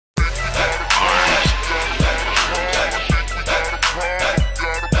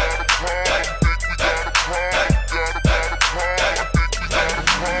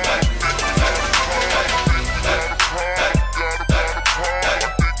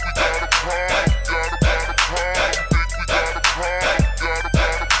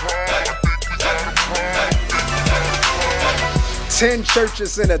10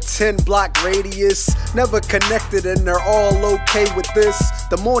 churches in a 10-block radius, never connected and they're all okay with this.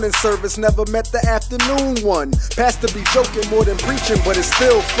 The morning service never met the afternoon one. Pastor be joking more than preaching, but it's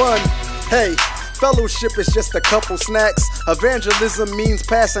still fun. Hey, fellowship is just a couple snacks. Evangelism means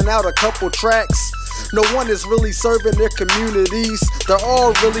passing out a couple tracts. No one is really serving their communities. They're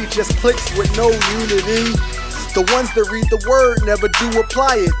all really just cliques with no unity. The ones that read the word never do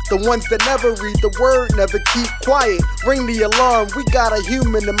apply it. The ones that never read the word never keep quiet. Ring the alarm, we got a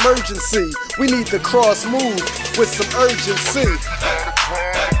human emergency. We need the cross moved with some urgency.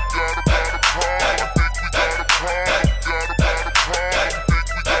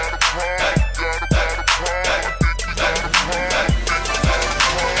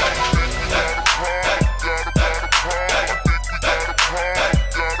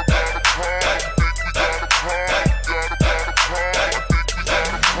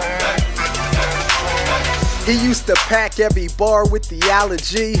 He used to pack every bar with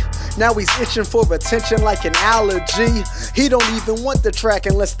theology. Now he's itching for attention like an allergy. He don't even want the track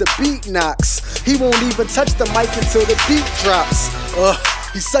unless the beat knocks. He won't even touch the mic until the beat drops.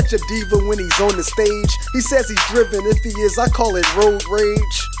 He's such a diva when he's on the stage. He says he's driven. If he is, I call it road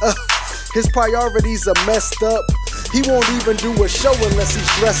rage. His priorities are messed up. He won't even do a show unless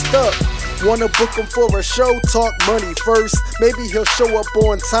he's dressed up. Wanna book him for a show? Talk money first. Maybe he'll show up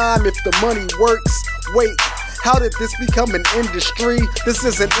on time if the money works. Wait, how did this become an industry? This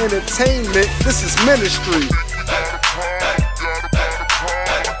isn't entertainment, this is ministry.